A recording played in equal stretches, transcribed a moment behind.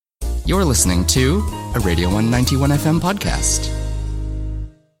You're listening to a Radio 191 FM podcast.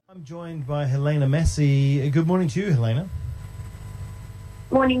 I'm joined by Helena Massey. Good morning to you, Helena.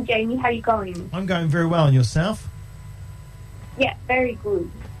 Morning, Jamie. How you going? I'm going very well. And yourself? Yeah, very good.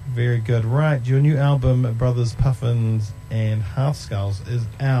 Very good. Right, your new album, Brothers Puffins and Half Skulls, is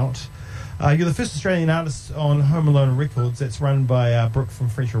out. You're the first Australian artist on Home Alone Records. That's run by Brooke from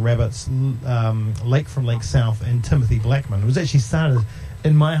French Rabbits, Lake from Lake South, and Timothy Blackman. It was actually started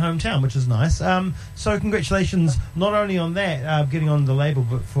in my hometown, which is nice. So congratulations not only on that, getting on the label,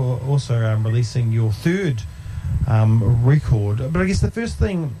 but for also releasing your third record. But I guess the first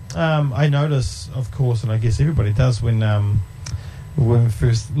thing I notice, of course, and I guess everybody does when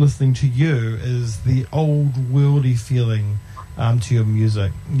first listening to you, is the old worldy feeling to your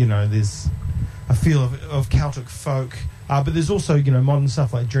music. You know, there's a feel of Celtic folk, but there's also, you know, modern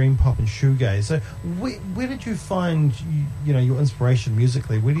stuff like dream pop and shoegaze. So where did you find, you know, your inspiration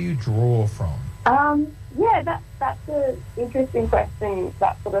musically? Where do you draw from? Yeah, that's an interesting question.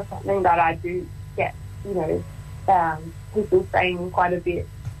 That's sort of something that I do get, you know, people saying quite a bit.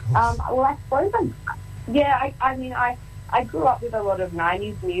 Well, I suppose I grew up with a lot of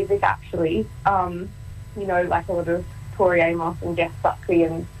 90s music, actually. You know, like a lot of Tori Amos and Jeff Buckley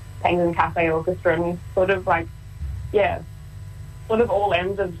and Penguin Cafe Orchestra, and sort of all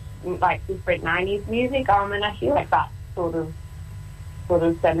ends of like different 90s music. And I feel like that sort of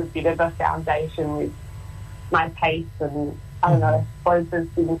set a bit of a foundation with my taste, and I don't know, I suppose there's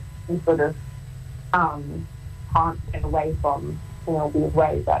been some sort of can't get away from in a weird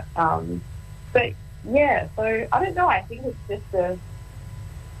way, but yeah, so I don't know, I think it's just a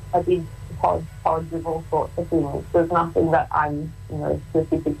big hodgepodge of all sorts of things. There's nothing that I'm, you know,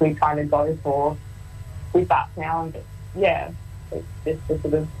 specifically trying to go for with that sound. Yeah, it's just a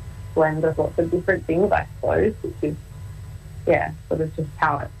sort of blend of lots of different things, I suppose, which is, yeah, sort of just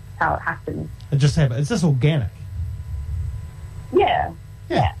how it happens. It just happens. It's just organic. Yeah.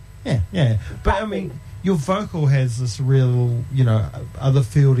 But I mean, your vocal has this real, you know, other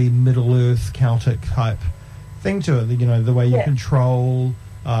fieldy, Middle Earth, Celtic type thing to it. You know, the way you control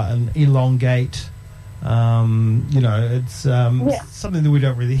and elongate. You know, it's something that we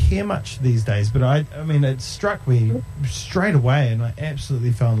don't really hear much these days. But I mean, it struck me straight away, and I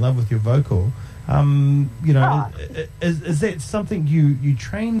absolutely fell in love with your vocal. You know, is that something you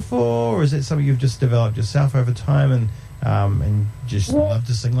train for, or is it something you've just developed yourself over time and just love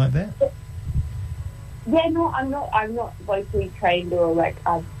to sing like that? Yeah, no, I'm not vocally trained, or like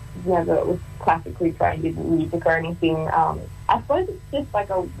I've never was classically trained in music or anything. I suppose it's just like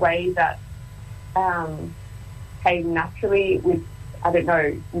a way that came naturally with, I don't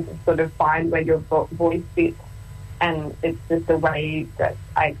know, you just sort of find where your voice fits, and it's just a way that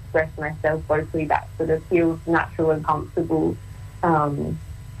I express myself vocally that sort of feels natural and comfortable. And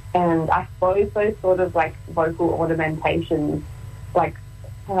I suppose those sort of like vocal ornamentations, like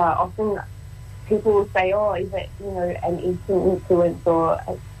often people will say, oh, is it, you know, an Eastern influence or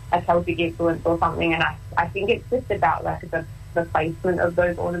a Celtic influence or something, and I think it's just about like the placement of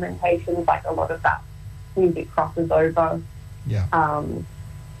those ornamentations. Like a lot of that music crosses over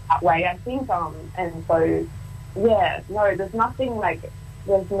that way, I think, and so yeah, no, there's nothing like,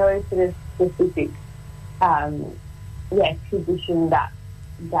 there's no sort of specific tradition that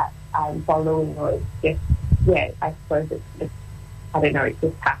I'm following, or it's just, I suppose it's just, I don't know, it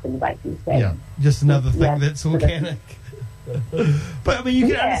just happens, like you said. Yeah, just another thing that's organic. But I mean, you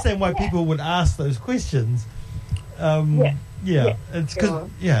can understand why people would ask those questions. It's because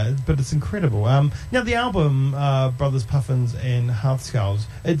but it's incredible. Now the album Brothers Puffins and Half Skulls,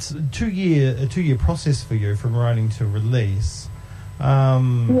 it's a two year process for you from writing to release. How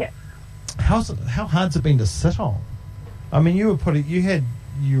hard's it been to sit on? I mean, you had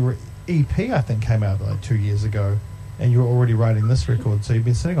your EP, I think, came out like 2 years ago, and you were already writing this record, so you've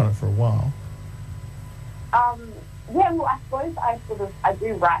been sitting on it for a while. Well, I suppose I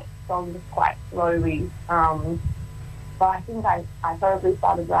do write songs quite slowly, but I think I probably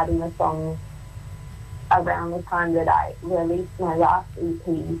started writing the songs around the time that I released my last EP,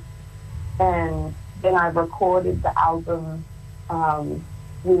 and then I recorded the album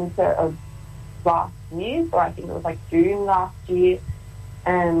winter of last year, so I think it was like June last year,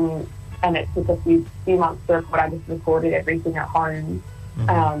 and it took a few months to record. I just recorded everything at home.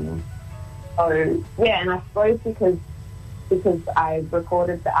 And I suppose because I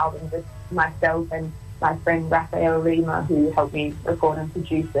recorded the album with myself and my friend Raphael Lima, who helped me record and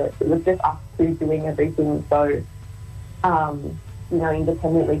produce it, it was just us two doing everything, so you know,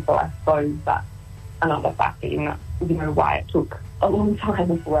 independently. So I suppose that's another factor in that, you know, why it took a long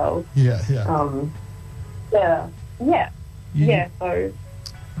time as well. So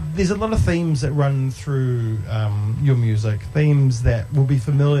there's a lot of themes that run through your music, themes that will be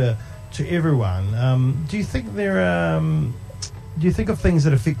familiar to everyone. Do you think do you think of things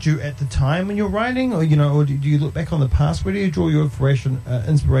that affect you at the time when you're writing, or or do you look back on the past? Where do you draw your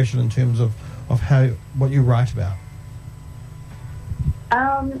inspiration in terms of what you write about?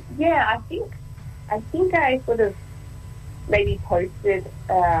 I think I sort of maybe posted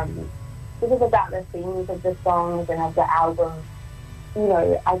sort of about the themes of the songs and of the album.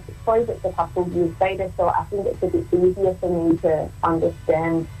 I suppose it's a couple of years later, so I think it's a bit easier for me to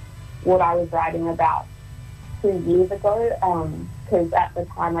understand what I was writing about 2 years ago, because at the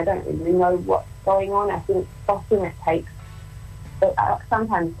time I don't really know what's going on. I think often it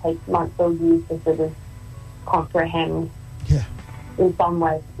sometimes takes months or years to sort of comprehend in some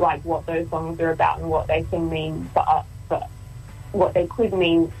ways like what those songs are about and what they can mean for us, but what they could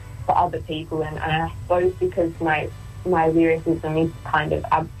mean for other people. And I suppose because my lyricism is kind of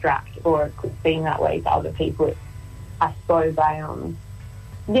abstract, or it could seem that way to other people, I suppose I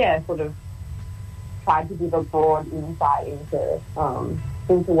sort of tried to give a broad insight into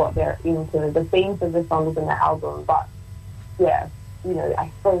what they're into, the themes of the songs in the album. But I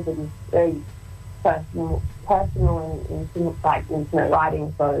suppose it is very personal and intimate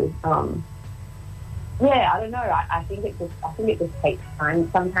writing. So I don't know. I think it just takes time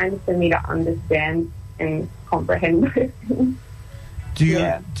sometimes for me to understand and comprehend those things. Do you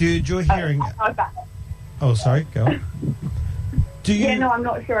enjoy hearing? Oh, sorry. Go on. I'm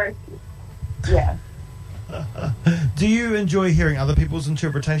not sure. Do you enjoy hearing other people's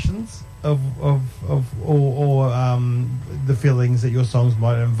interpretations of the feelings that your songs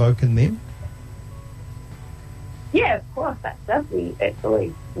might invoke in them? Yeah, of course. That's lovely. It's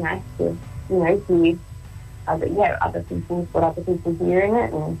always nice to hear other people hearing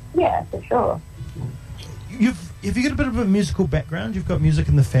it, and for sure. Have you got a bit of a musical background? You've got music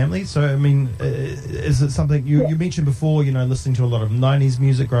in the family, so I mean, is it something you mentioned before? Listening to a lot of '90s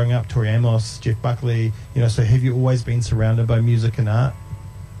music growing up, Tori Amos, Jeff Buckley. So have you always been surrounded by music and art?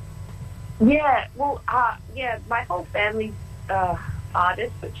 Yeah, well, my whole family's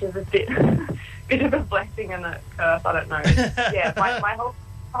artists, which is a bit of a blessing and a curse. I don't know. Yeah, my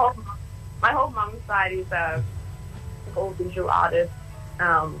whole mum's side is all visual artists,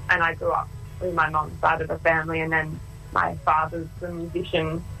 and I grew up with my mum's side of the family, and then my father's a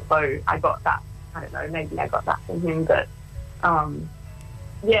musician, so I got that. I don't know, maybe I got that from him, but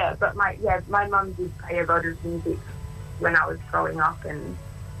but my mum did play a lot of music when I was growing up, and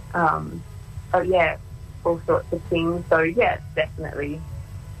all sorts of things. So it's definitely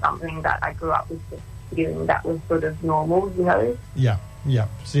something that I grew up with, just feeling that was sort of normal, Yeah.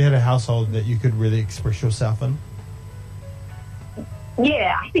 So you had a household that you could really express yourself in?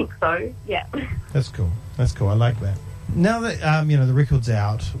 Yeah, I think so. Yeah. That's cool. I like that. Now that the record's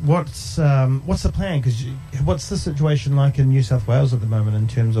out, what's the plan? Because what's the situation like in New South Wales at the moment in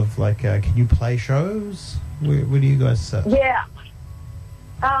terms of can you play shows? Where do you guys sit? Yeah.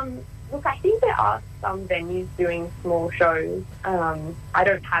 Look, I think there are some venues doing small shows. I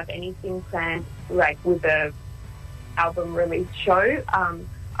don't have anything planned with a album release show.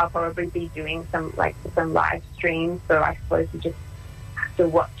 I'll probably be doing some live streams. So I suppose we just to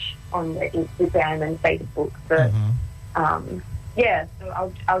watch on the Instagram and Facebook, but so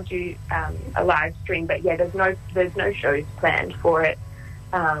I'll do a live stream, but there's no shows planned for it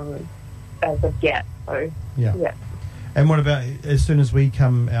as of yet. So yeah. And what about as soon as we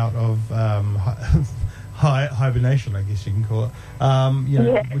come out of hibernation, I guess you can call it?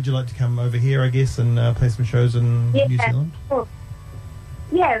 Would you like to come over here, I guess, and play some shows in New Zealand? Sure.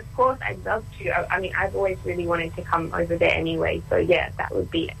 Yeah, of course, I'd love to. I mean, I've always really wanted to come over there anyway, so that would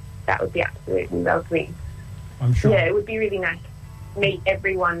be absolutely lovely. I'm sure. Yeah, it would be really nice to meet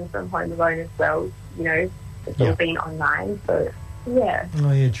everyone from Home Alone as well. It's all been online, so yeah.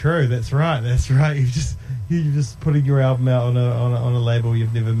 Oh yeah, true. That's right. You're just putting your album out on a label.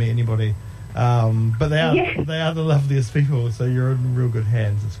 You've never met anybody, but they are the loveliest people. So you're in real good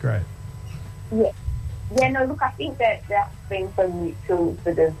hands. It's great. Yeah. Yeah, no, look, I think that there's been some mutual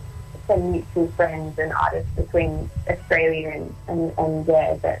friends and artists between Australia and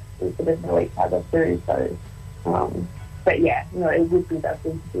there that we sort of know each other through. So, but it would be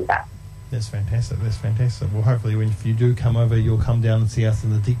lovely to do that. That's fantastic. Well, hopefully if you do come over, you'll come down and see us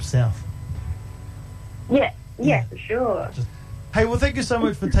in the deep south. Yeah, for sure. Hey, well, thank you so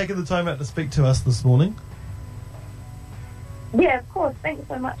much for taking the time out to speak to us this morning. Yeah, of course. Thanks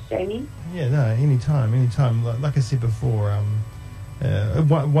so much, Jamie. Yeah, no, anytime. Like I said before, a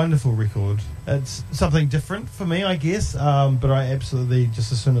wonderful record. It's something different for me, I guess, but I absolutely,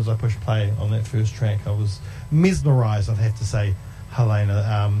 just as soon as I pushed play on that first track, I was mesmerised, I'd have to say.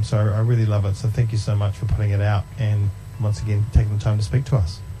 Helena. So I really love it. So thank you so much for putting it out and once again taking the time to speak to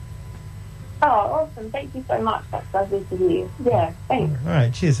us. Oh, awesome. Thank you so much. That's lovely to hear. Yeah, thanks. All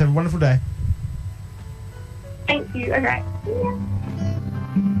right, cheers. Have a wonderful day. Thank you. Okay. Yeah.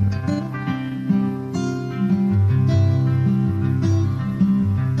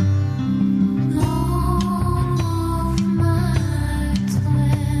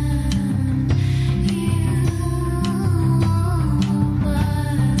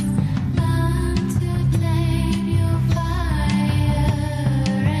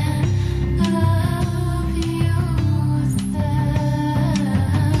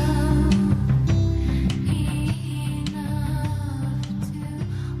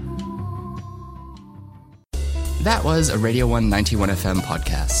 That was a Radio 191 FM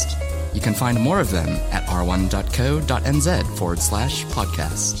podcast. You can find more of them at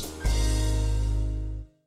r1.co.nz/podcast.